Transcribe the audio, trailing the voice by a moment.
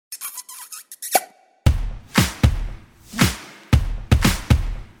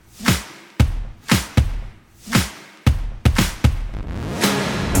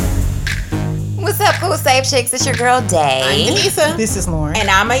Saved Chicks. It's your girl, Day. I'm Denisa. This is Lauren. And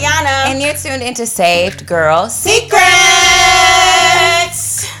I'm Ayana. And you're tuned into Saved Girl Secrets.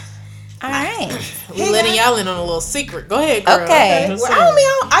 All right. We letting y'all in on a little secret. Go ahead, girl. Okay. Well,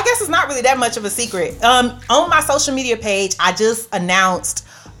 I guess it's not really that much of a secret. On my social media page, I just announced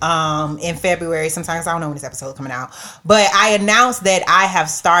in February, sometimes I don't know when this episode is coming out, but I announced that I have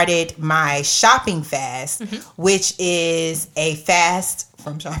started my shopping fast, which is a fast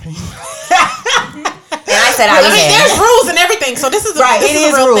from shopping. And I said I was in. There's rules and everything, so this is a, right. this It is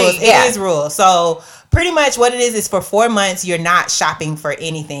is a real rules. thing. It is rules. So pretty much what it is for 4 months, you're not shopping for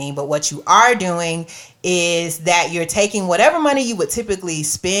anything, but what you are doing is that you're taking whatever money you would typically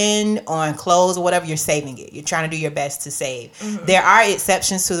spend on clothes or whatever, you're saving it. You're trying to do your best to save. There are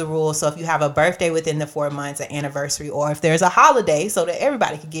exceptions to the rule. So if you have a birthday within the 4 months, an anniversary, or if there's a holiday so that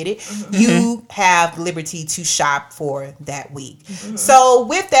everybody can get it, you have liberty to shop for that week. So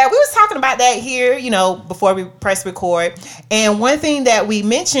with that, we was talking about that here, before we press record. And one thing that we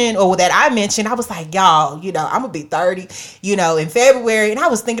mentioned, or that I mentioned, I was like, y'all, I'm gonna be 30, in February, and I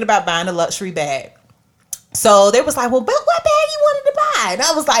was thinking about buying a luxury bag. So they was like, well, but what bag you wanted to buy? And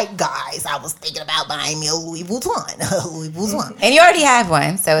I was like, guys, I was thinking about buying me a Louis Vuitton. And you already have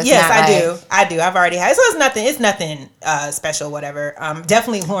one, so it's Yes, not I do. I've already had it. So it's nothing special, whatever.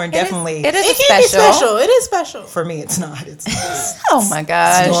 Definitely, Lauren, definitely. It is It can be special. It is special. For me, it's not. It's Oh my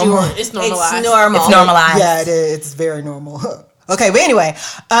God. It's normalized. It's normal. It's normalized. yeah, it is. It's very normal. Okay, but anyway,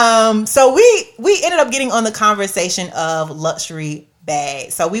 so we ended up getting on the conversation of luxury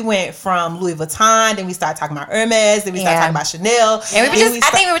bags. So we went from Louis Vuitton, then we started talking about Hermes, then we started talking about Chanel. And I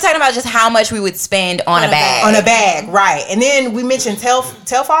think we were talking about just how much we would spend on a bag. On a bag, right. And then we mentioned Telfar?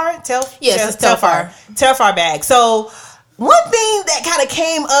 Yes, it's Telfar. Telfar bag. So one thing that kind of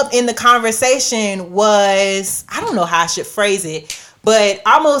came up in the conversation was, I don't know how I should phrase it, but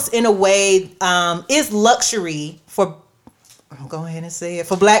almost in a way, is luxury for, I'm going ahead and say it,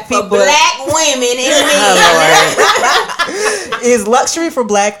 for black people. For black women Is luxury for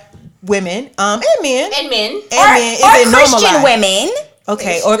black women and men. and men. Is it Christian normalized? women.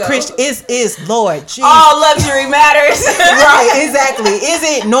 Okay, or Christian is Lord. Jeez. All luxury matters. Right, exactly. Is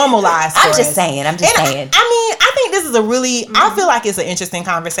it normalized? I'm for just us? saying. I think this is I feel like it's an interesting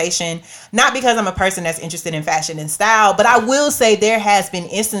conversation, not because I'm a person that's interested in fashion and style, but I will say there has been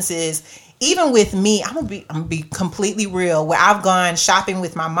instances, even with me, I'm gonna be completely real, where I've gone shopping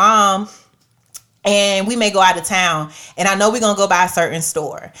with my mom, and we may go out of town, and I know we're gonna go by a certain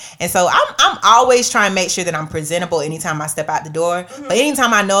store, and so I'm always trying to make sure that I'm presentable anytime I step out the door. But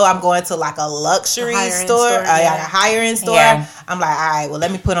anytime I know I'm going to like a luxury store, a higher end store, I'm like, all right, well,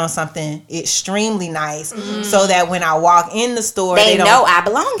 let me put on something extremely nice, so that when I walk in the store, They know I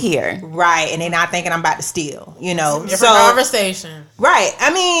belong here. right, and they're not thinking I'm about to steal, Different conversation. right.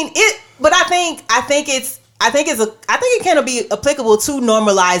 I mean it, but I think it can be applicable to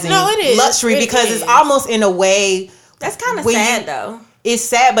normalizing luxury, because it's almost in a way That's kind of when sad, though. It's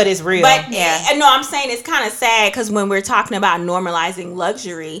sad, but it's real. But no, I'm saying it's kind of sad because when we're talking about normalizing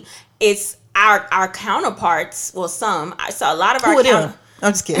luxury, it's our counterparts. Well, some. So a lot of our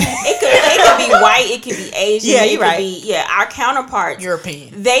I'm just kidding. It could be white. It could be Asian. Yeah, you're right. Our counterparts,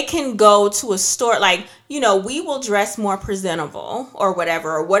 European. They can go to a store like, we will dress more presentable or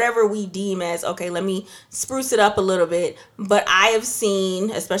whatever we deem as, okay, let me spruce it up a little bit. But I have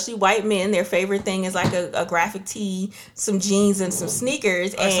seen, especially white men, their favorite thing is like a graphic tee, some jeans, and some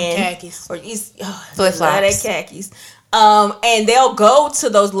sneakers, Or some khakis. or these Flip-flops. khakis. And they'll go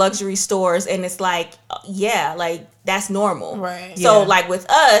to those luxury stores, and it's like, like that's normal. Right. So like with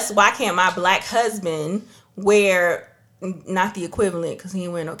us, why can't my black husband wear not the equivalent, because he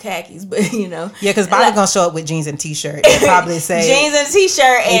ain't wearing no khakis, but Yeah, because Bob's gonna show up with jeans and t-shirt and probably say jeans and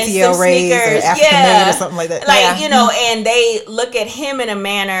t-shirt and ATL some Rays sneakers, or African made or something like that. And they look at him in a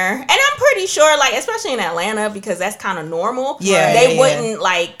manner, and I'm pretty sure, like, especially in Atlanta, because that's kind of normal. They wouldn't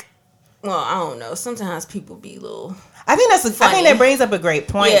like. Well, I don't know. Sometimes people be little. I think that brings up a great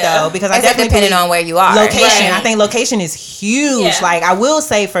point, though, because I It's definitely depending on where you are. location. Right. I think location is huge. Yeah. Like, I will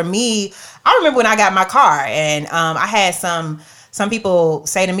say, for me, I remember when I got my car, and I had some people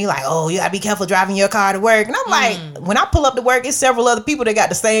say to me like, "Oh, you gotta be careful driving your car to work," and I'm like, when I pull up to work, it's several other people that got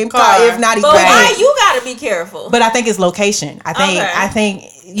the same car, if not even. But why you gotta be careful? But I think it's location. I think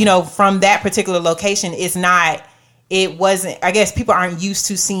from that particular location, it's not. It wasn't. I guess people aren't used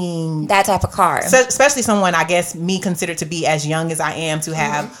to seeing that type of car, especially someone, I guess, me considered to be as young as I am, to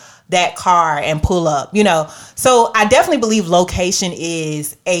have that car and pull up. So I definitely believe location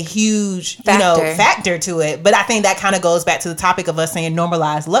is a huge factor to it. But I think that kind of goes back to the topic of us saying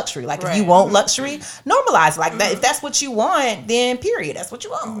normalize luxury. Like, if you want luxury, normalize like that. If that's what you want, then period, that's what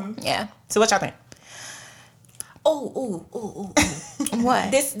you want. Yeah. So what y'all think?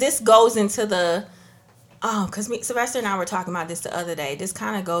 What? This goes into the because Sylvester and I were talking about this the other day. This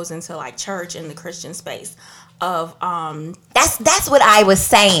kind of goes into like church and the Christian space of That's what I was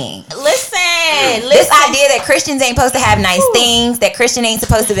saying. Listen. This idea that Christians ain't supposed to have nice things, that Christian ain't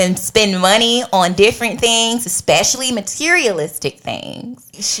supposed to spend money on different things, especially materialistic things.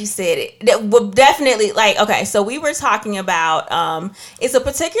 She said it. Well, definitely, like, okay, so we were talking about it's a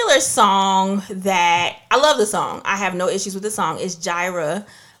particular song that I love. The song, I have no issues with the song. It's Jireh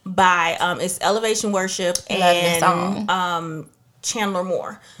by it's Elevation Worship and Chandler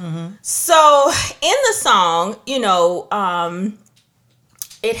Moore. Mm-hmm. So in the song,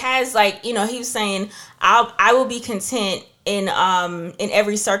 it has like, he was saying, I will be content in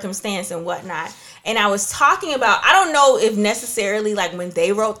every circumstance and whatnot. And I was talking about, I don't know if necessarily like when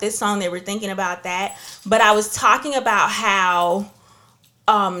they wrote this song, they were thinking about that, but I was talking about how,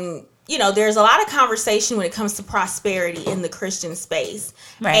 there's a lot of conversation when it comes to prosperity in the Christian space.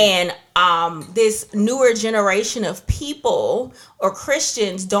 Right. And this newer generation of people or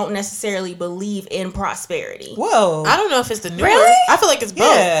Christians don't necessarily believe in prosperity. Whoa. I don't know if it's the newer. Really? I feel like it's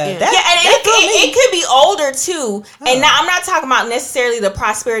both. Yeah. Yeah. And it could be older too. Oh. And now I'm not talking about necessarily the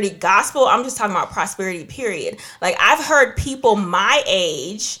prosperity gospel. I'm just talking about prosperity, period. Like I've heard people my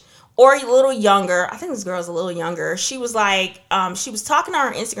age or a little younger. I think this girl's a little younger. She was like, she was talking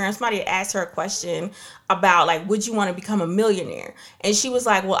on her Instagram. Somebody had asked her a question about like, would you want to become a millionaire? And she was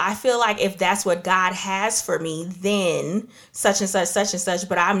like, well, I feel like if that's what God has for me, then such and such,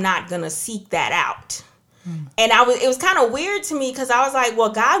 but I'm not going to seek that out. And it was kind of weird to me because I was like, well,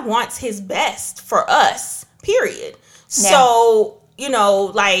 God wants his best for us, period. Yeah. So,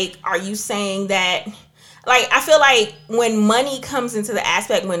 like, are you saying that? Like, I feel like when money comes into the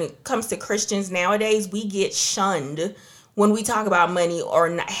aspect, when it comes to Christians nowadays, we get shunned when we talk about money or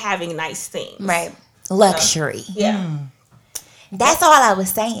not having nice things. Right. Luxury. Yeah. That's all I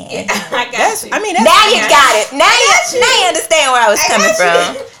was saying. Yeah, I got you. I mean, now you got it. Now you understand where I was coming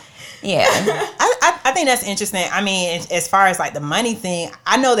from. Yeah. I think that's interesting. I mean, as far as like the money thing,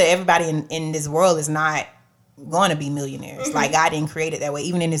 I know that everybody in this world is not going to be millionaires. Mm-hmm. Like God didn't create it that way.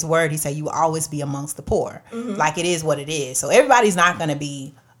 Even in his word, he said you will always be amongst the poor. Mm-hmm. Like it is what it is. So everybody's not going to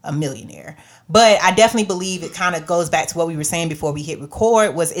be a millionaire. But I definitely believe it kind of goes back to what we were saying before we hit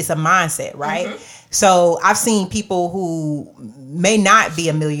record, it's a mindset, right? Mm-hmm. So I've seen people who may not be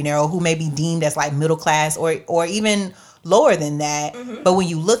a millionaire or who may be deemed as like middle class or even lower than that. Mm-hmm. But when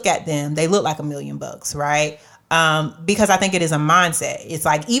you look at them, they look like $1 million, right? Because I think it is a mindset. It's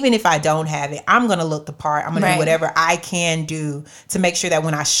like, even if I don't have it, I'm going to look the part. I'm going to do whatever I can do to make sure that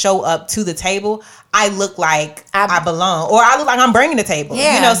when I show up to the table, I look like I belong, or I look like I'm bringing the table.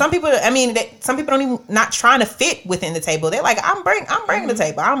 Yeah. Some people, some people don't even not trying to fit within the table. They're like, I'm bringing mm-hmm. the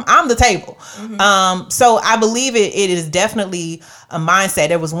table. I'm the table. Mm-hmm. So I believe it is definitely a mindset.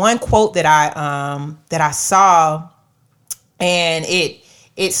 There was one quote that I saw, and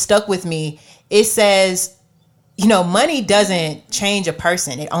it stuck with me. It says, money doesn't change a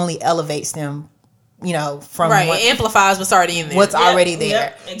person. It only elevates them, from it amplifies what's already in there. What's already there.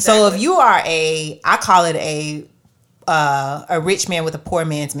 Yep, exactly. So if you are I call it a rich man with a poor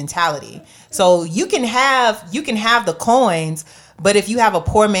man's mentality. So you can have the coins, but if you have a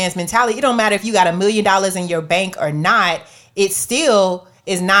poor man's mentality, it don't matter if you got $1 million in your bank or not. It still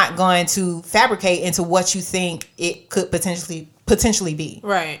is not going to fabricate into what you think it could potentially be.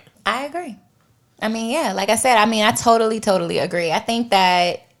 Right. I agree. Like I said, I totally agree. I think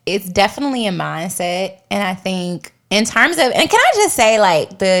that it's definitely a mindset. And I think in terms of, and can I just say,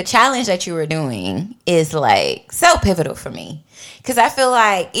 like, the challenge that you were doing is like so pivotal for me. Because I feel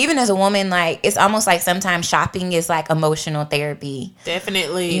like even as a woman, like, it's almost like sometimes shopping is like emotional therapy.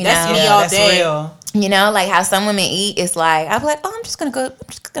 Definitely. That's me all day. Real. Like how some women eat, it's like, I'm like, I'm just going to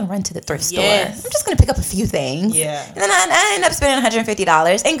run to the thrift store. I'm just going to pick up a few things. Yeah. And then I end up spending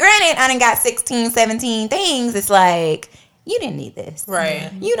 $150. And granted, I done got 16, 17 things. It's like, you didn't need this.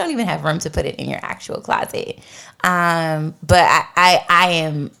 Right. You don't even have room to put it in your actual closet. But I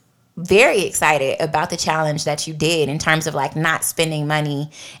am very excited about the challenge that you did in terms of like not spending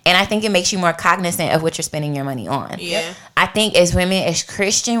money. And I think it makes you more cognizant of what you're spending your money on. Yeah. I think as women, as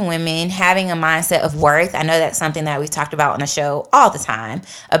Christian women, having a mindset of worth, I know that's something that we've talked about on the show all the time,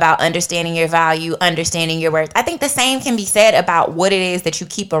 about understanding your value, understanding your worth. I think the same can be said about what it is that you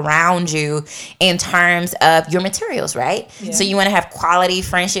keep around you in terms of your materials, right? Yeah. So you want to have quality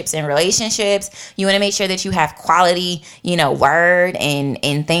friendships and relationships. You want to make sure that you have quality, word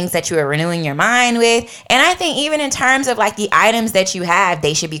and things that you are renewing your mind with. And I think even in terms of like the items that you have,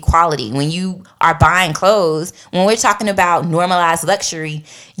 they should be quality. When you are buying clothes, when we're talking about normalized luxury,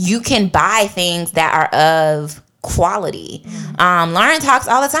 you can buy things that are of quality. Lauren talks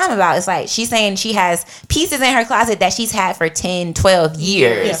all the time about, it's like she's saying she has pieces in her closet that she's had for 10, 12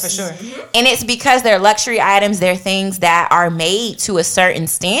 years. Yeah, for sure. And it's because they're luxury items. They're things that are made to a certain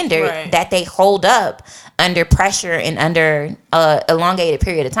standard that they hold up under pressure and under a elongated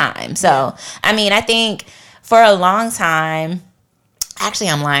period of time. So, I mean, I think for a long time, actually,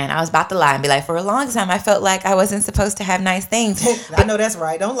 I'm lying. I was about to lie and be like, for a long time, I felt like I wasn't supposed to have nice things. I know that's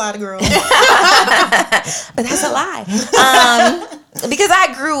right. Don't lie to girls. But that's a lie. Because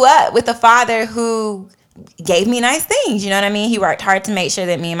I grew up with a father who gave me nice things. You know what I mean? He worked hard to make sure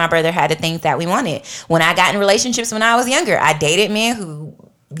that me and my brother had the things that we wanted. When I got in relationships when I was younger, I dated men who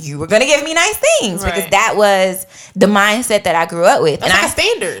you were going to give me nice things because that was the mindset that I grew up with. That's like a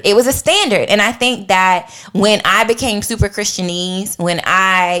standard. It was a standard. And I think that when I became super Christianese, when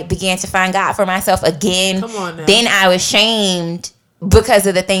I began to find God for myself again, then I was shamed because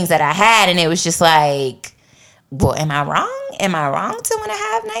of the things that I had. And it was just like, well, am I wrong? Am I wrong to want to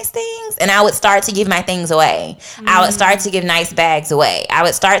have nice things? And I would start to give my things away. I would start to give nice bags away. I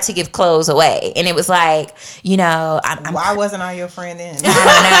would start to give clothes away. And it was like, you know, why wasn't I your friend then? I don't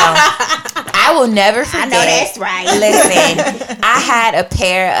know. I will never forget. I know that's right. Listen, I had a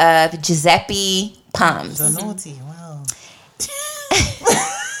pair of Giuseppe pumps. Zanotti, wow.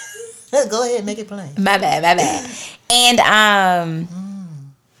 Go ahead, make it plain. My bad. And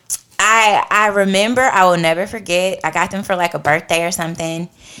I remember, I will never forget, I got them for like a birthday or something.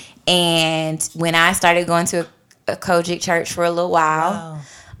 And when I started going to a Kojic church for a little while,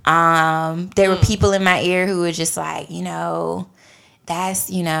 there were people in my ear who were just like, you know, that's,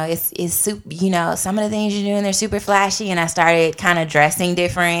 you know, it's super, you know, some of the things you're doing, they're super flashy. And I started kind of dressing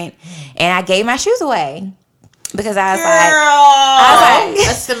different. And I gave my shoes away. Because I was like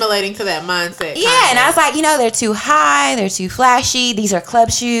assimilating to that mindset. Yeah, and I was like, you know, they're too high, they're too flashy. These are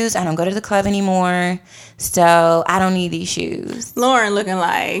club shoes. I don't go to the club anymore, so I don't need these shoes. Lauren looking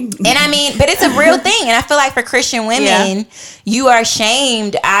like, and I mean, but it's a real thing, and I feel like for Christian women, you are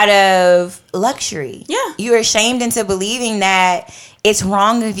shamed out of luxury. Yeah, you are shamed into believing that it's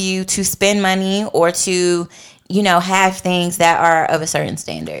wrong of you to spend money or to, you know, have things that are of a certain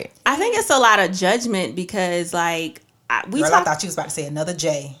standard. I think it's a lot of judgment because, like, I thought you was about to say another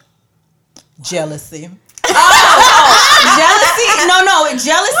J. Jealousy. Jealousy? No,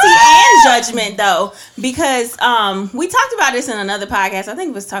 jealousy and judgment, though. Because we talked about this in another podcast. I think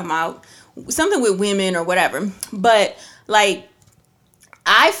it was talking about something with women or whatever. But, like,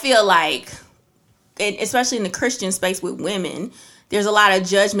 I feel like, especially in the Christian space with women, there's a lot of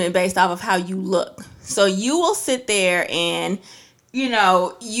judgment based off of how you look. So you will sit there and, you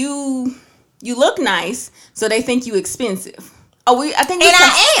know, you look nice, so they think you expensive. I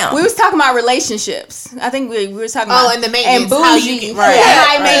am. We was talking about relationships. I think we were talking about and the maintenance, and bougie, how you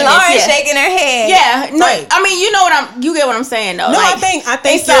high maintenance. Lauren shaking her head. Yeah, no, right. I mean, you get what I'm saying though. No, like, I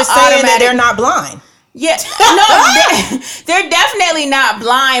think you're saying that they're not blind. Yeah, no, they're definitely not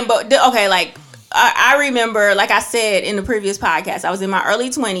blind. But okay, like I remember, like I said in the previous podcast, I was in my early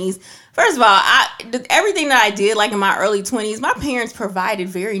 20s. First of all, everything that I did, like in my early 20s, my parents provided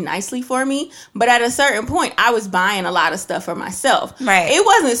very nicely for me. But at a certain point, I was buying a lot of stuff for myself. Right. It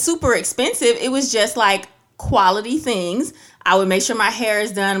wasn't super expensive. It was just like quality things. I would make sure my hair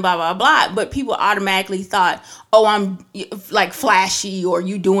is done, blah, blah, blah. But people automatically thought, oh, I'm like flashy, or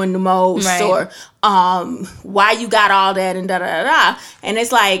you doing the most, right, or why you got all that and da-da-da-da. And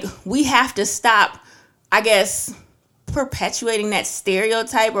it's like, we have to stop, I guess, perpetuating that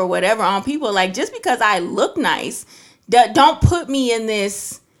stereotype or whatever on people. Like, just because I look nice, don't put me in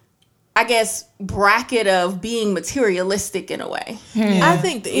this, I guess, bracket of being materialistic in a way. I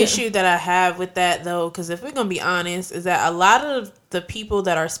think the issue that I have with that, though, because if we're going to be honest, is that a lot of the people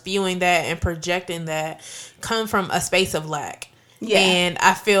that are spewing that and projecting that come from a space of lack. Yeah. And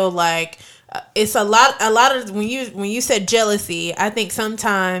I feel like it's a lot of, when you said jealousy, I think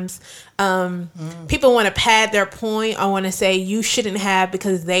sometimes people want to pad their point. I want to say you shouldn't have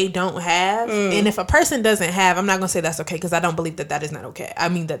because they don't have. And if a person doesn't have, I'm not going to say that's okay, because I don't believe that is not okay. I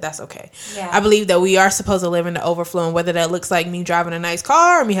mean that's okay. Yeah. I believe that we are supposed to live in the overflow, and whether that looks like me driving a nice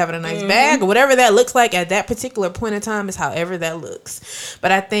car or me having a nice bag or whatever that looks like at that particular point in time is however that looks.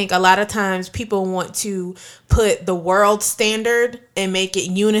 But I think a lot of times people want to put the world standard and make it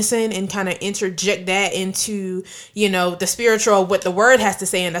unison and kind of interject that into, you know, the spiritual, what the word has to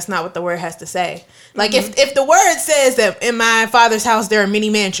say, and that's not what the word has to say. Like if the word says that in my Father's house there are many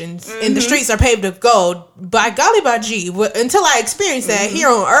mansions and the streets are paved with gold, by golly by G, until I experience that here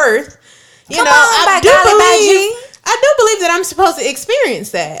on earth, I do believe that I'm supposed to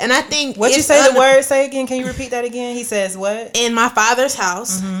experience that. And I think what you say the word, say again. Can you repeat that again? He says what? In my Father's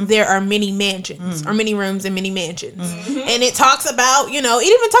house, there are many mansions, or many rooms and many mansions. And it talks about, it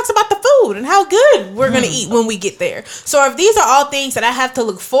even talks about the food and how good we're going to eat when we get there. So if these are all things that I have to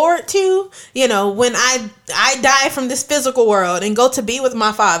look forward to, when I die from this physical world and go to be with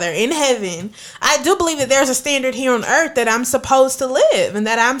my Father in heaven, I do believe that there's a standard here on earth that I'm supposed to live and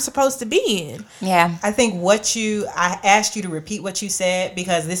that I'm supposed to be in. Yeah. I think I asked you to repeat what you said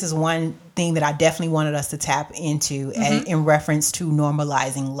because this is one thing that I definitely wanted us to tap into in reference to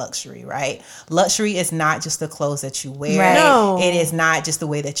normalizing luxury, right? Luxury is not just the clothes that you wear. Right. No. It is not just the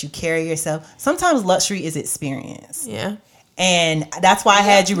way that you carry yourself. Sometimes luxury is experience. Yeah. And that's why I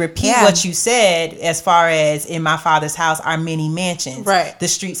had you repeat what you said as far as in my Father's house are many mansions. Right. The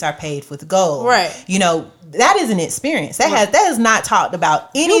streets are paved with gold. Right. That is an experience. That is not talked about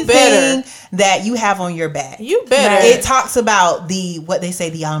anything that you have on your back. You better. Right. It talks about the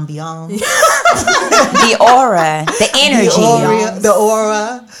ambiance. The aura, the energy. The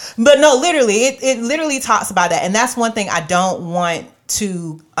aura. But no, literally, it literally talks about that. And that's one thing I don't want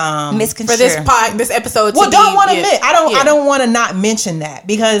to misconstrue for this episode. I don't want to not mention that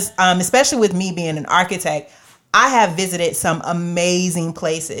because especially with me being an architect, I have visited some amazing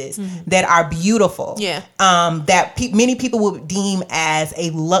places that are beautiful. Yeah. That many people would deem as a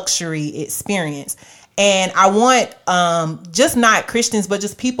luxury experience, and I want just not Christians but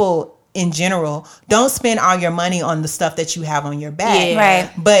just people in general, don't spend all your money on the stuff that you have on your back. Yeah. Right.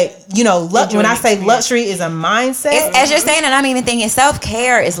 But, when I say luxury is a mindset. As you're saying, and I'm even thinking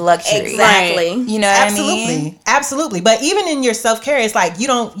self-care is luxury. Exactly. You know what I mean? Absolutely. But even in your self-care, it's like you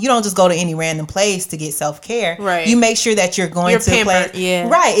don't just go to any random place to get self-care. Right. You make sure that you're going to a place. Yeah.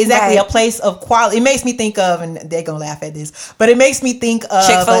 Right. Exactly. Right. A place of quality. It makes me think of, and they're going to laugh at this, but it makes me think of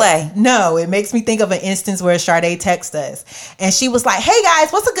Chick-fil-A. No, it makes me think of an instance where Sade texted us and she was like, hey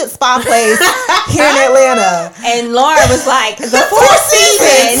guys, what's a good spa place here in Atlanta? And Lauren was like, the Four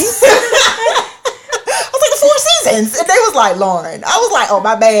Seasons. I was like, the Four Seasons. And they was like, Lauren. I was like, oh,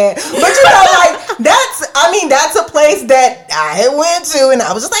 my bad. But that's a place that I had went to. And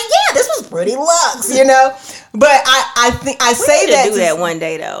I was just like, yeah, this was pretty luxe, But I think I say that to do that one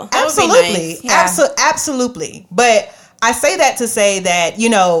day, though. Absolutely. Nice. Yeah. Absolutely. But I say that to say that,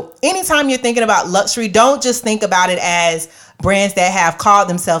 anytime you're thinking about luxury, don't just think about it as brands that have called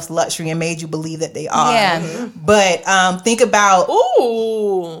themselves luxury and made you believe that they are. Yeah. But think about...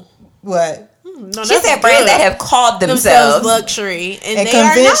 Ooh. What? No, she said brands that have called themselves luxury and they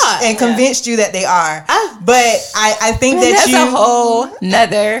are not. And convinced you that they are. But I think that that's a whole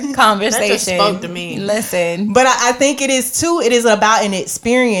nother conversation. That just spoke to me. Listen. But I think it is too. It is about an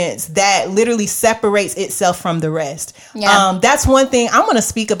experience that literally separates itself from the rest. Yeah. That's one thing. I'm going to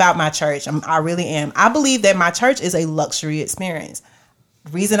speak about my church. I really am. I believe that my church is a luxury experience.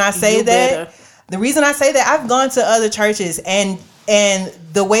 The reason I say that, I've gone to other churches and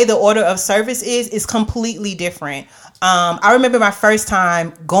the way the order of service is completely different. I remember my first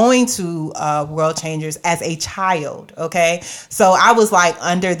time going to World Changers as a child. Okay. So I was like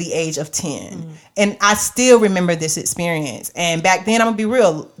under the age of 10 and I still remember this experience. And back then, I'm gonna be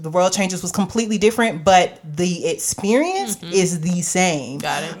real, the World Changers was completely different, but the experience is the same.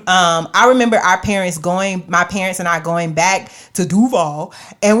 Got it. I remember my parents and I going back to Duval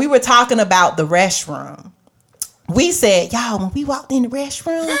and we were talking about the restroom. We said, y'all, when we walked in the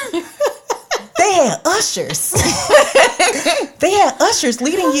restroom, they had ushers. They had ushers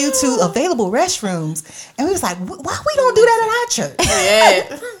leading you to available restrooms. And we was like, why we don't do that in our church?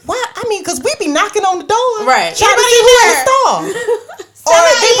 Yeah. Why? I mean, because we be knocking on the door. Right. Trying to see who in the stall.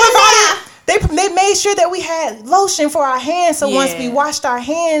 Or they made sure that we had lotion for our hands. So once we washed our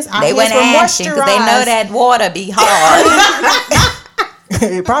hands, our hands were moisturized. Because they know that water be hard.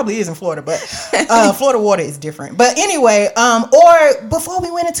 It probably is in Florida, but Florida water is different. But anyway, or before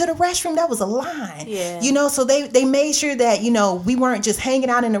we went into the restroom, that was a line. Yeah. So they made sure that, we weren't just hanging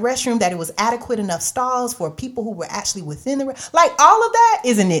out in the restroom, that it was adequate enough stalls for people who were actually within the restroom. Like, all of that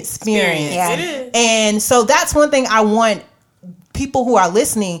is an experience. Yeah. It is. And so that's one thing I want people who are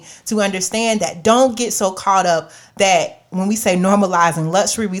listening to understand, that don't get so caught up that when we say normalizing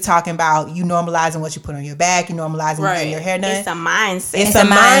luxury, we talking about you normalizing what you put on your back, you normalizing getting your hair done. It's a mindset. It's a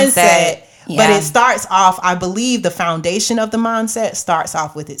mindset. Yeah. But it starts off, I believe the foundation of the mindset starts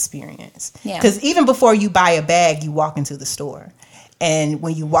off with experience. Because even before you buy a bag, you walk into the store. And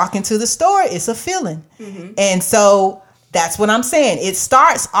when you walk into the store, it's a feeling. And so That's what I'm saying. It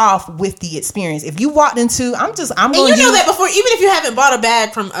starts off with the experience. If you walked into, I'm going to you know that before, even if you haven't bought a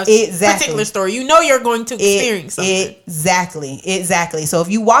bag from a particular store, you know you're going to experience something. Exactly. So if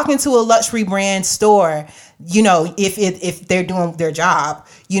you walk into a luxury brand store, you know, if they're doing their job,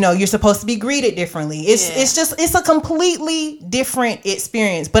 you know, you're supposed to be greeted differently. It's a completely different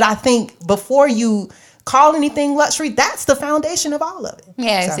experience. But I think before you call anything luxury, that's the foundation of all of it.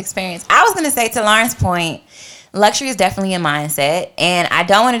 Yeah, it's experience. I was going to say, to Lauren's point, luxury is definitely a mindset, and I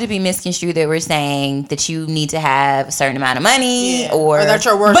don't want it to be misconstrued that we're saying that you need to have a certain amount of money or that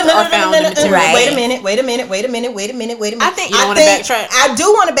your worth are found in material. Right. Wait a minute. I think you don't want to backtrack. I do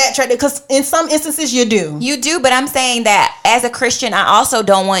want to backtrack because in some instances you do. You do, but I'm saying that as a Christian, I also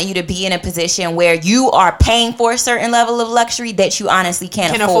don't want you to be in a position where you are paying for a certain level of luxury that you honestly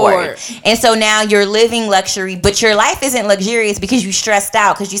can't afford. And so now you're living luxury, but your life isn't luxurious because you stressed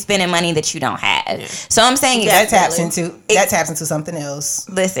out because you're spending money that you don't have. Yeah. So I'm saying that taps into something else.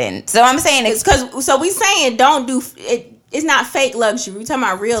 Listen, so I'm saying it's because we saying don't do it. It's not fake luxury. We're talking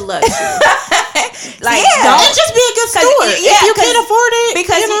about real luxury. Don't just be a good steward. If you can't afford it,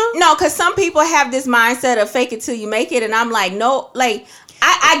 because because some people have this mindset of fake it till you make it, and I'm like, no, like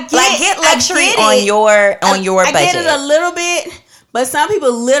I get luxury on your budget. I get it a little bit, but some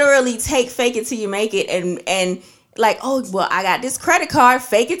people literally take fake it till you make it, and like, oh, well, I got this credit card.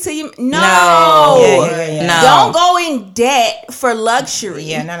 Fake it till you. No. Don't go in debt for luxury.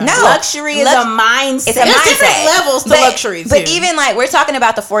 Yeah, no. Luxury is a mindset. It's a mindset. There's different levels to luxury. But even like we're talking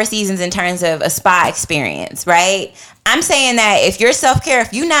about the Four Seasons in terms of a spa experience, right? I'm saying that if you're self-care,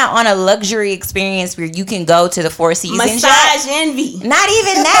 if you're not on a luxury experience where you can go to the Four Seasons, massage envy. Not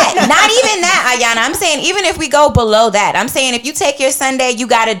even that, Ayana. I'm saying even if we go below that, I'm saying if you take your Sunday, you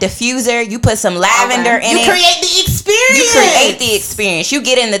got a diffuser, you put some lavender in it. You create the experience. You create the experience. You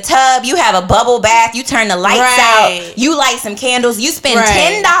get in the tub, you have a bubble bath, you turn the lights out, you light some candles, you spend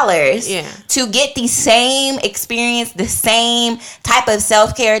 $10 to get the same experience, the same type of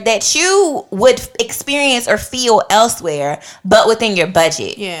self-care that you would experience or feel elsewhere, but within your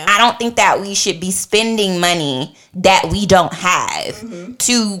budget. Yeah. I don't think that we should be spending money that we don't have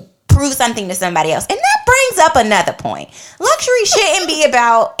to prove something to somebody else. And that brings up another point. Luxury shouldn't be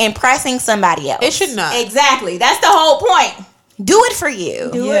about impressing somebody else. It should not. Exactly. That's the whole point. Do it for you.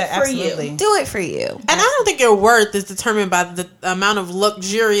 Do it for you. Do it for you. And I don't think your worth is determined by the amount of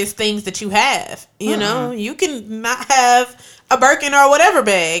luxurious things that you have. You know, you can not have a Birkin or whatever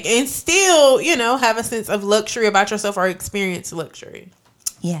bag and still, have a sense of luxury about yourself or experience luxury.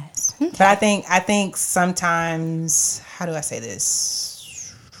 Yes. Okay. But I think sometimes, how do I say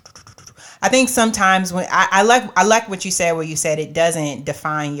this? I think sometimes when I like what you said, where you said it doesn't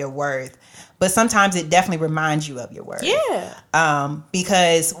define your worth. But sometimes it definitely reminds you of your worth. Yeah.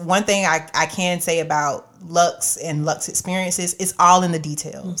 Because one thing I can say about Lux and Lux experiences, it's all in the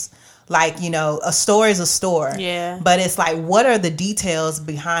details. Like, a store is a store. Yeah. But it's like, what are the details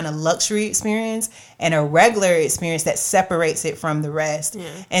behind a luxury experience and a regular experience that separates it from the rest?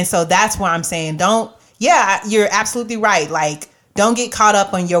 Yeah. And so that's why I'm saying you're absolutely right. Like, don't get caught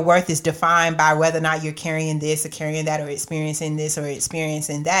up on your worth is defined by whether or not you're carrying this or carrying that or experiencing this or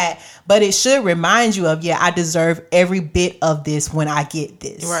experiencing that. But it should remind you of, I deserve every bit of this when I get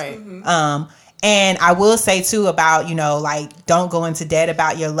this. Right. And I will say too about, don't go into debt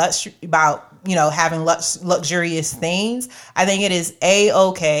about your luxury, about, having luxurious things. I think it is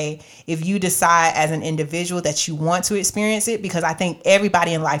okay if you decide as an individual that you want to experience it, because I think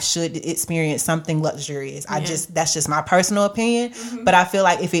everybody in life should experience something luxurious. That's just my personal opinion. But I feel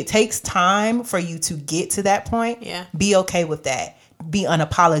like if it takes time for you to get to that point, be okay with that. Be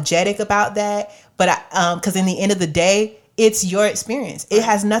unapologetic about that. But because in the end of the day, it's your experience. It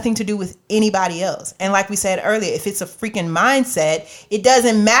has nothing to do with anybody else. And like we said earlier, if it's a freaking mindset, it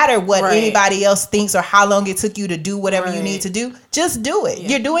doesn't matter what anybody else thinks or how long it took you to do whatever you need to do. Just do it.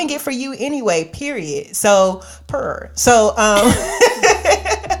 You're doing it for you anyway, period. So I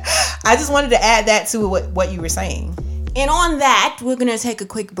just wanted to add that to what you were saying. And on that, we're going to take a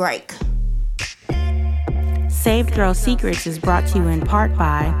quick break. Saved Girl Secrets is brought to you in part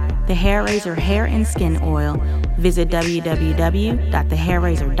by The Hair Razor Hair and Skin Oil. Visit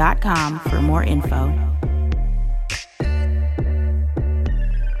www.thehairrazor.com for more info.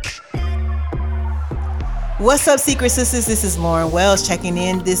 What's up, Secret Sisters? This is Lauren Wells checking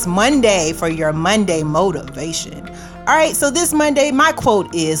in this Monday for your Monday motivation. All right, so this Monday, my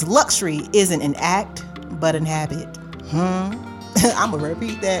quote is, luxury isn't an act, but an habit. I'm going to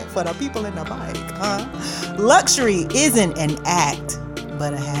repeat that for the people in the mic. Luxury isn't an act,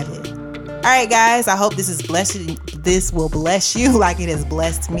 but a habit. All right, guys, I hope this will bless you like it has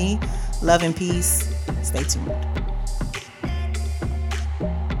blessed me. Love and peace. Stay tuned.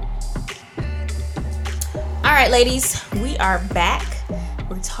 All right, ladies, we are back.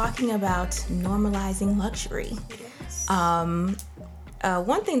 We're talking about normalizing luxury. One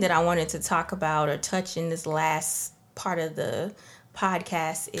thing that I wanted to talk about or touch in this last part of the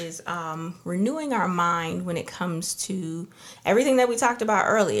podcast is renewing our mind when it comes to everything that we talked about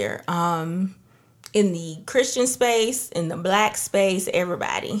earlier. In the Christian space, in the Black space,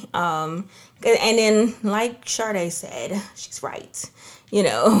 everybody. And then, like Sade said, she's right. You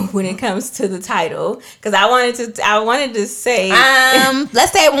know, when it comes to the title, because I wanted to say,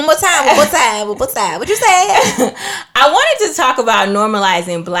 let's say it one more time. What'd you say? I wanted to talk about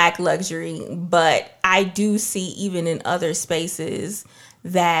normalizing Black luxury, but I do see even in other spaces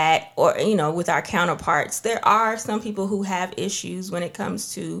that, or you know, with our counterparts, there are some people who have issues when it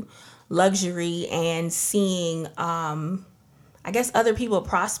comes to luxury and seeing, I guess, other people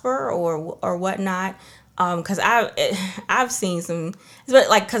prosper or whatnot. Because I've seen some,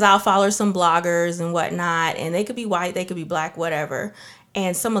 like, because I'll follow some bloggers and whatnot, and they could be white, they could be Black, whatever.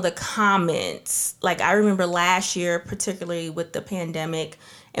 And some of the comments, like I remember last year, particularly with the pandemic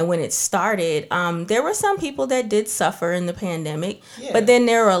and when it started, there were some people that did suffer in the pandemic, but then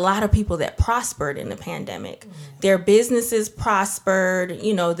there were a lot of people that prospered in the pandemic. Their businesses prospered,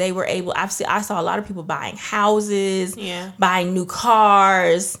 you know, they were able, I saw a lot of people buying houses, buying new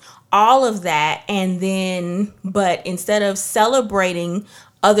cars, all of that. And then, but instead of celebrating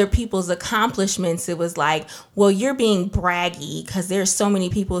other people's accomplishments, it was like, well, you're being braggy because there's so many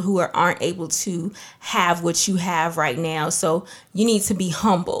people who aren't able to have what you have right now. So you need to be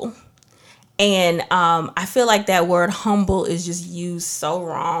humble. And I feel like that word humble is just used so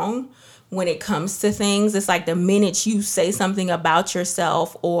wrong when it comes to things. It's like the minute you say something about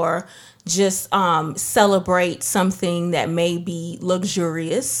yourself or just celebrate something that may be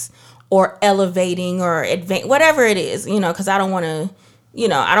luxurious or elevating or advance, whatever it is, you know, because I don't want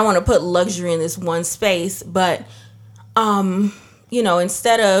to put luxury in this one space, but, you know,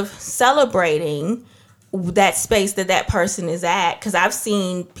 instead of celebrating that space that person is at, because I've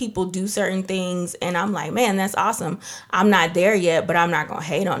seen people do certain things and I'm like, man, that's awesome. I'm not there yet, but I'm not going to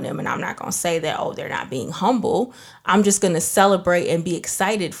hate on them and I'm not going to say that, oh, they're not being humble. I'm just going to celebrate and be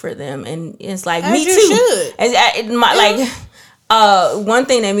excited for them. And it's like, as me you too. Should. Like, one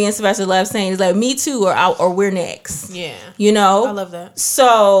thing that me and Sylvester love saying is like, me too, or we're next. Yeah. You know? I love that.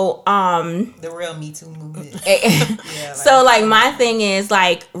 So, the real Me Too movement. So like my thing is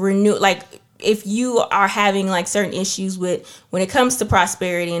like renew, like if you are having like certain issues with when it comes to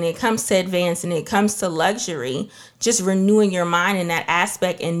prosperity and it comes to advance and it comes to luxury, just renewing your mind in that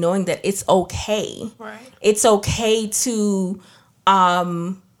aspect and knowing that it's okay. Right. It's okay to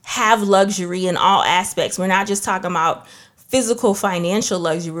have luxury in all aspects. We're not just talking about physical, financial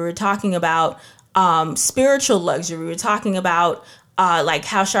luxury. We're talking about spiritual luxury. We're talking about like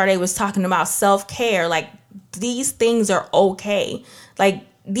how Sade was talking about self-care. Like these things are okay. Like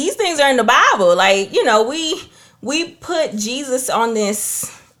these things are in the Bible. Like, you know, we put Jesus in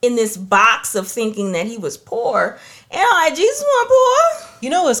this box of thinking that he was poor. And I'm like, Jesus wasn't poor. You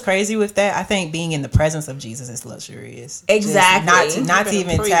know what's crazy with that? I think being in the presence of Jesus is luxurious. Exactly. Not to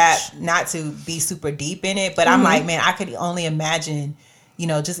even not to be super deep in it, but I'm like, man, I could only imagine, you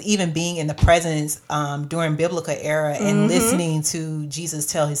know, just even being in the presence during biblical era and listening to Jesus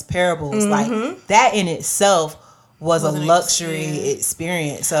tell his parables, like that in itself was a luxury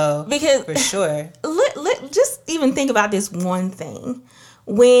experience. So because for sure, just even think about this one thing.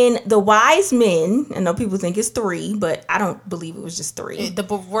 When the wise men, I know people think it's 3, but I don't believe it was just 3. The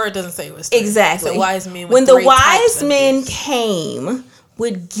word doesn't say it was 3. Exactly. The wise men. When the wise men came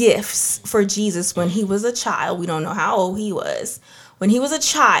with gifts for Jesus when he was a child, we don't know how old he was. When he was a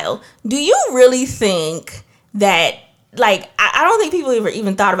child, do you really think that? Like, I don't think people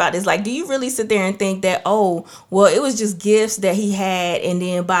even thought about this. Like, do you really sit there and think that, oh, well, it was just gifts that he had, and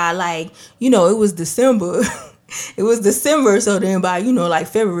then by like, you know, it was December. It was December, so then by, you know, like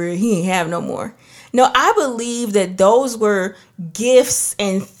February, he ain't have no more. No, I believe that those were gifts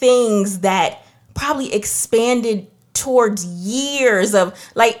and things that probably expanded towards years of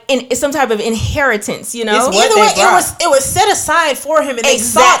like in some type of inheritance, you know. Either way, it was set aside for him, and they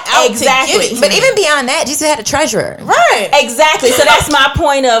sought out to give it. But even beyond that, Jesus had a treasurer, right? Exactly. So that's my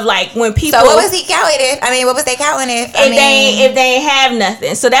point of like when people. So what was he counting if? I mean, what was they counting if? If they ain't have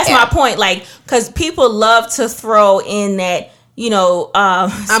nothing. So that's my point. Like, because people love to throw in that. You know,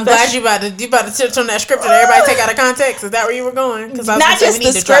 I'm glad you about to touch on that scripture that everybody take out of context. Is that where you were going? Because not just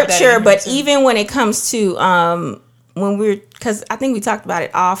the scripture, but even when it comes to because I think we talked about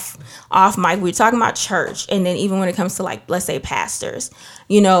it off mic, we were talking about church, and then even when it comes to, like, let's say pastors,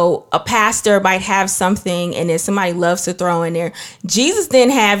 a pastor might have something and then somebody loves to throw in there, Jesus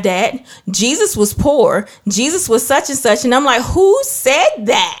didn't have that, Jesus was poor, Jesus was such and such, and I'm like, who said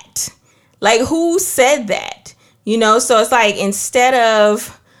that? Like, who said that? So it's like, instead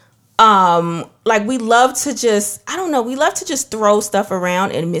of like, we love to just, I don't know, we love to just throw stuff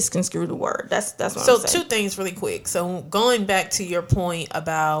around and misconstrue the word. That's what I'm saying. So 2 things really quick. So going back to your point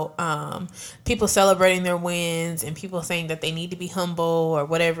about people celebrating their wins and people saying that they need to be humble or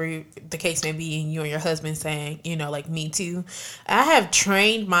whatever the case may be, and you and your husband saying, like, me too. I have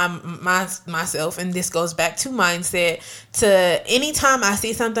trained myself, and this goes back to mindset, to anytime I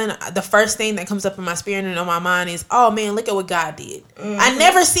see something, the first thing that comes up in my spirit and on my mind is, oh man, look at what God did. Mm-hmm. I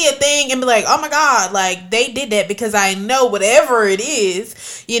never see a thing and be like, oh my God, like, they did that, because I know whatever it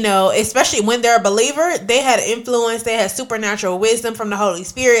is, especially when they're a believer, they had influence, they had supernatural wisdom from the Holy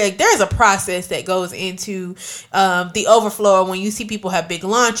Spirit. Like, there's a process that goes into the overflow. When you see people have big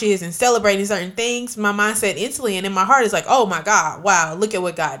launches and celebrating certain things, my mindset instantly and in my heart is like, oh my God, wow, look at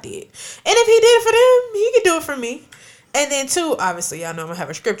what God did. And if he did it for them, he can do it for me. And then 2, obviously, y'all know I'm going to have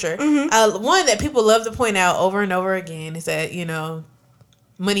a scripture. Mm-hmm. One that people love to point out over and over again is that,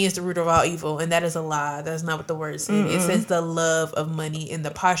 money is the root of all evil, and that is a lie. That's not what the word says. Mm-hmm. It says the love of money and the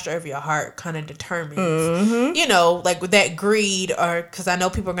posture of your heart kind of determines, like with that greed, or because I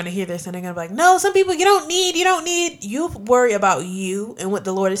know people are going to hear this and they're going to be like, no, some people, you don't need. You worry about you and what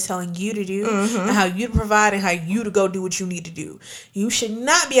the Lord is telling you to do, and how you to provide and how you to go do what you need to do. You should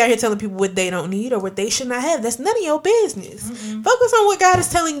not be out here telling people what they don't need or what they should not have. That's none of your business. Mm-hmm. Focus on what God is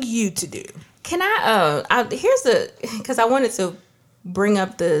telling you to do. Can because I wanted to bring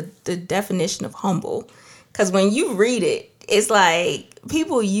up the definition of humble, because when you read it, it's like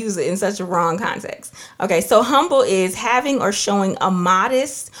people use it in such a wrong context. Okay, so humble is having or showing a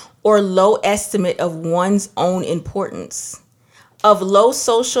modest or low estimate of one's own importance, of low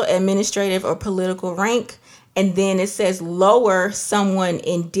social, administrative, or political rank, and then it says lower someone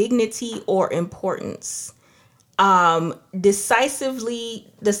in dignity or importance. Decisively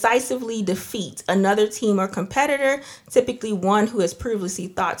defeat another team or competitor, typically one who is previously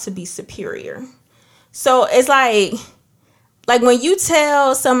thought to be superior. So it's like when you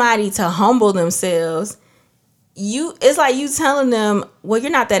tell somebody to humble themselves, it's like you telling them, well,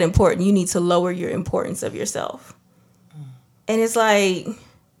 you're not that important. You need to lower your importance of yourself. And it's like,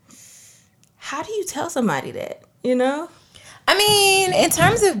 how do you tell somebody that, I mean, in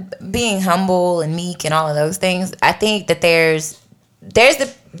terms of being humble and meek and all of those things, I think that there's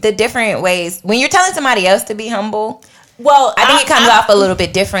the different ways. When you're telling somebody else to be humble, well, I think it comes off a little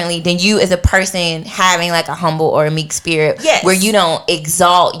bit differently than you as a person having like a humble or a meek spirit, yes, where you don't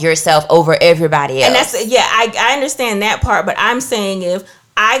exalt yourself over everybody else. And that's, I understand that part, but I'm saying if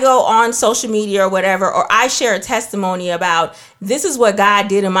I go on social media or whatever, or I share a testimony about this is what God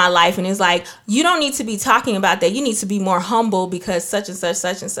did in my life, and it's like, you don't need to be talking about that. You need to be more humble because such and such,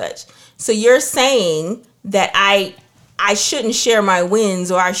 such and such. So you're saying that I shouldn't share my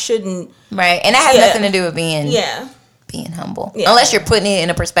wins, or I shouldn't. Right. And that has nothing to do with being humble. Yeah. Unless you're putting it in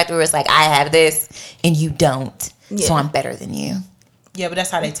a perspective where it's like, I have this and you don't. Yeah. So I'm better than you. Yeah, but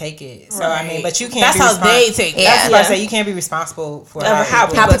that's how they take it. So right. I mean, but you can't. That's how they take it. That's what I say. You can't be responsible for how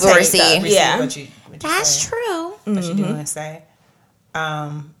people receive. Yeah, that's true. What you do and say.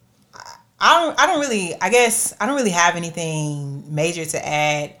 I don't really have anything major to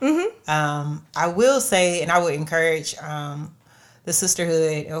add. Mm-hmm. I will say, and I would encourage the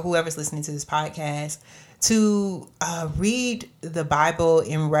sisterhood or whoever's listening to this podcast to read the Bible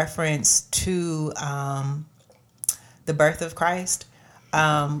in reference to the birth of Christ.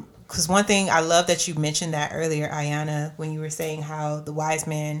 Because one thing, I love that you mentioned that earlier, Ayana, when you were saying how the wise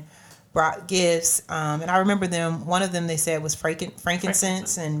men brought gifts. And I remember one of them they said was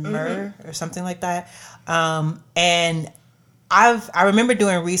frankincense and myrrh or something like that. And I remember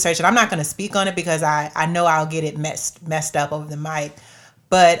doing research, and I'm not going to speak on it because I know I'll get it messed up over the mic.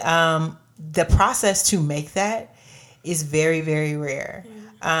 But the process to make that is very, very rare.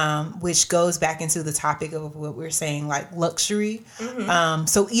 Which goes back into the topic of what we're saying, like luxury. Mm-hmm.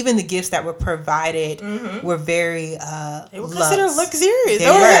 So even the gifts that were provided were very they were considered luxurious.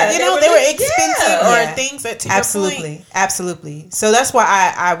 They were expensive or things that. Absolutely. So that's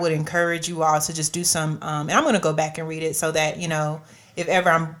why I would encourage you all to just do some. And I'm going to go back and read it so that if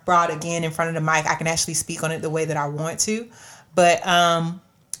ever I'm brought again in front of the mic, I can actually speak on it the way that I want to. But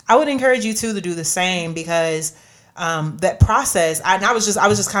I would encourage you too to do the same, because that process, I was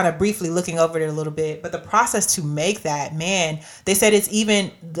just kind of briefly looking over it a little bit, but the process to make that, man, they said it's even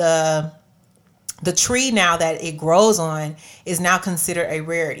the the tree now that it grows on is now considered a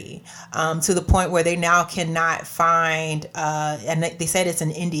rarity, to the point where they now cannot find, and they said it's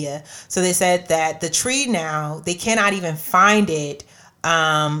in India. So they said that the tree now, they cannot even find it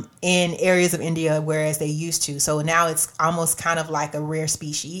in areas of India, whereas they used to. So now it's almost kind of like a rare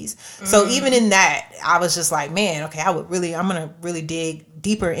species. So even in that, I was just like, man, okay, I'm going to really dig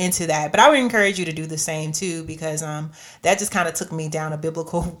deeper into that. But I would encourage you to do the same too, because that just kind of took me down a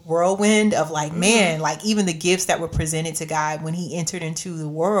biblical whirlwind of like, man, like even the gifts that were presented to God when he entered into the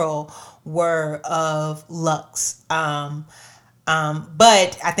world were of lux. But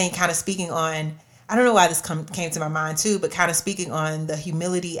I think kind of speaking on, I don't know why this came to my mind too, but kind of speaking on the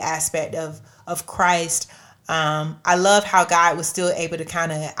humility aspect of Christ. I love how God was still able to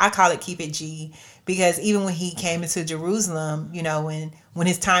kind of, I call it keep it G, because even when he came into Jerusalem, you know, when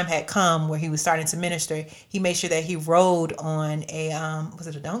his time had come where he was starting to minister, he made sure that he rode on a, was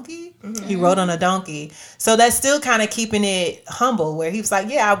it a donkey? Mm-hmm. He rode on a donkey. So that's still kind of keeping it humble, where he was like,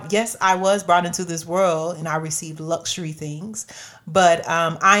 yes, I was brought into this world and I received luxury things, but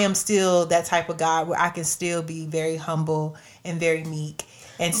I am still that type of God where I can still be very humble and very meek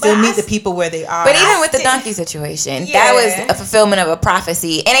and still meet the people where they are. But even with the donkey situation, that was a fulfillment of a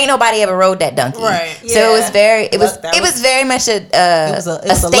prophecy, and ain't nobody ever rode that donkey. Right. Yeah. So it was very much a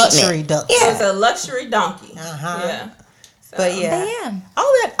luxury donkey. Yeah. It was a luxury donkey. Yeah. So, but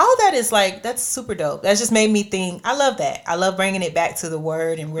all that is like, that's super dope. That just made me think, I love that. I love bringing it back to the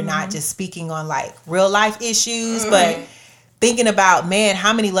word, and we're not just speaking on like real life issues, but thinking about, man,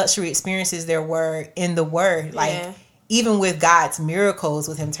 how many luxury experiences there were in the word. Like, even with God's miracles,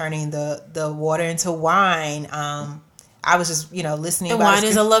 with him turning the water into wine, I was just, listening. The wine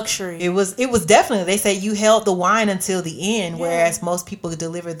is a luxury. It was definitely, they say you held the wine until the end, whereas most people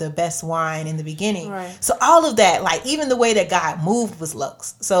deliver the best wine in the beginning. Right. So all of that, like even the way that God moved was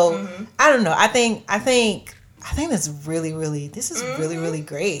lux. So I don't know. I think that's really, really, this is really, really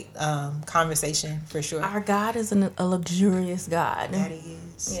great conversation for sure. Our God is a luxurious God. That he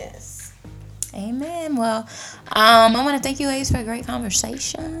is. Yes. Amen. Well, I want to thank you ladies for a great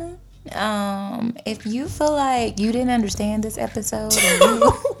conversation. If you feel like you didn't understand this episode, want to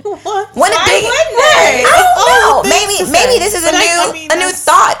dig in, I don't know. Maybe this is a new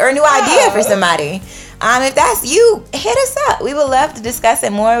thought or a new idea for somebody. If that's you, hit us up. We would love to discuss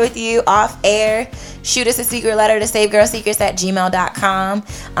it more with you off air. Shoot us a secret letter to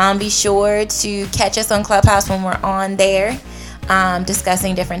savegirlsecrets@gmail.com. Be sure to catch us on Clubhouse when we're on there.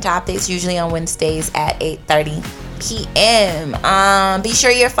 Discussing different topics, usually on Wednesdays at 8:30 p.m. Be sure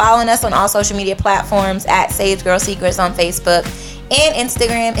you're following us on all social media platforms at Saved Girl Secrets on Facebook and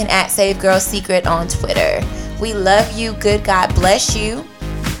Instagram, and at Saved Girl Secret on Twitter. We love you. Good God bless you.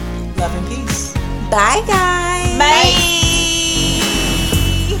 Love and peace. Bye, guys. Bye.